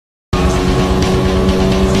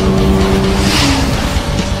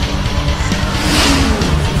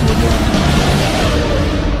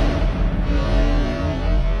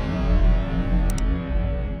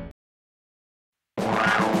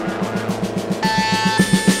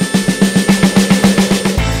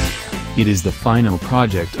It is the final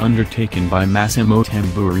project undertaken by Massimo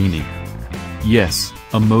Tamburini. Yes,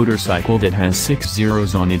 a motorcycle that has 6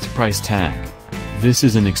 zeros on its price tag. This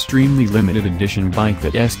is an extremely limited edition bike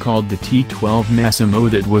that's called the T12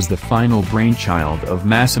 MASSIMO that was the final brainchild of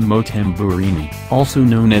Massimo Tamburini, also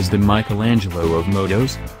known as the Michelangelo of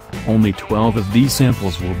Motos. Only 12 of these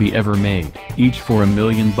samples will be ever made, each for $1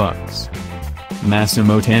 million.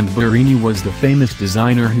 Massimo Tamburini was the famous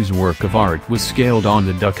designer whose work of art was scaled on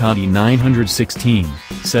the Ducati 916,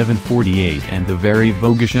 748 and the very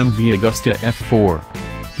voguish MV Agusta F4.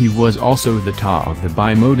 He was also the top of the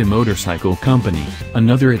Bimota motorcycle company,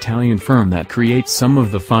 another Italian firm that creates some of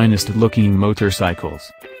the finest-looking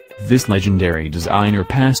motorcycles. This legendary designer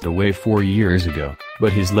passed away 4 years ago,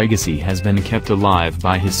 but his legacy has been kept alive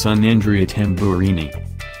by his son Andrea Tamburini.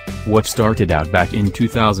 What started out back in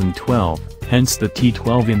 2012, hence the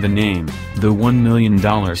T12 in the name, the $1 million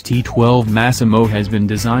T12 Massimo has been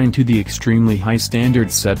designed to the extremely high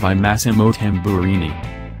standards set by Massimo Tamburini.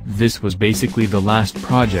 This was basically the last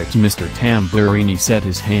project Mr. Tamburini set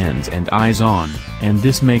his hands and eyes on, and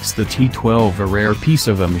this makes the T12 a rare piece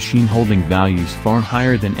of a machine holding values far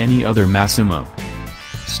higher than any other Massimo.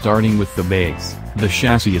 Starting with the base, the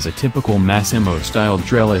chassis is a typical Massimo-style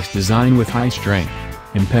trellis design with high-strength,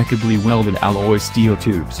 impeccably welded alloy steel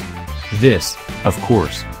tubes. This, of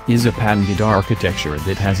course, is a patented architecture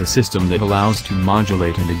that has a system that allows to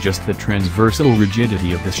modulate and adjust the transversal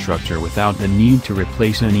rigidity of the structure without the need to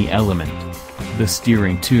replace any element. The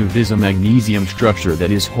steering tube is a magnesium structure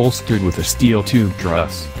that is holstered with a steel tube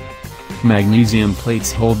truss. Magnesium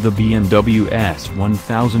plates hold the BMW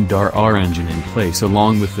S1000RR engine in place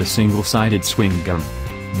along with the single-sided swing arm.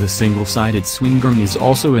 The single-sided swing arm is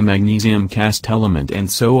also a magnesium cast element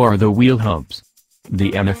and so are the wheel hubs.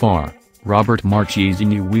 The NFR, Robert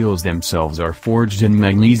Marchesini wheels themselves are forged in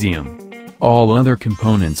magnesium. All other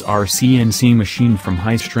components are CNC machined from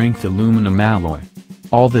high-strength aluminum alloy.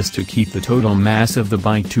 All this to keep the total mass of the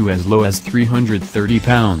bike to as low as 330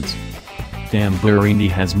 pounds. Tamburini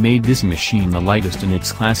has made this machine the lightest in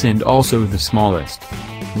its class and also the smallest.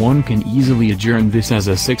 One can easily adjourn this as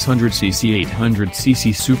a 600cc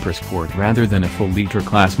 800cc Supersport rather than a full-liter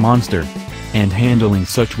class monster. And handling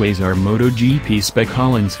such ways are MotoGP spec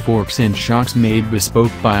Öhlins forks and shocks made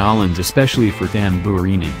bespoke by Öhlins especially for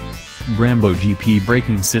Tamburini. Brembo GP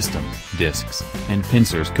braking system, discs, and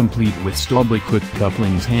pincers complete with Stobly-quick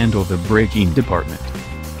couplings handle the braking department.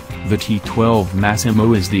 The T12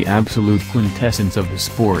 Massimo is the absolute quintessence of the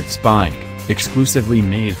sports bike, exclusively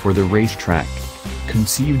made for the racetrack.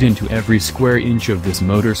 Conceived into every square inch of this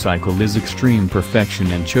motorcycle is extreme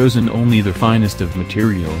perfection and chosen only the finest of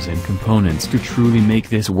materials and components to truly make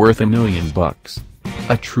this worth $1 million.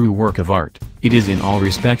 A true work of art, it is in all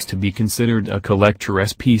respects to be considered a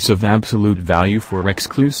collector's piece of absolute value for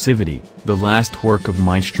exclusivity, the last work of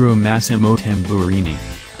Maestro Massimo Tamburini.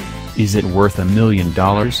 Is it worth $1 million?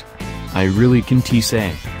 I really can't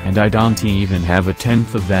say, and I don't even have a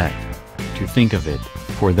tenth of that. To think of it,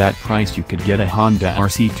 for that price you could get a Honda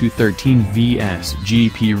RC213 VS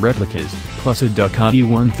GP replicas, plus a Ducati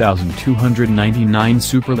 1299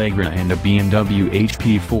 Superleggera and a BMW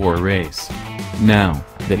HP4 race. Now,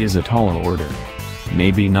 that is a tall order.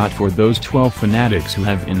 Maybe not for those 12 fanatics who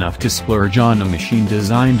have enough to splurge on a machine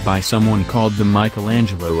designed by someone called the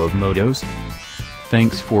Michelangelo of Motos.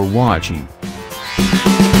 Thanks for watching.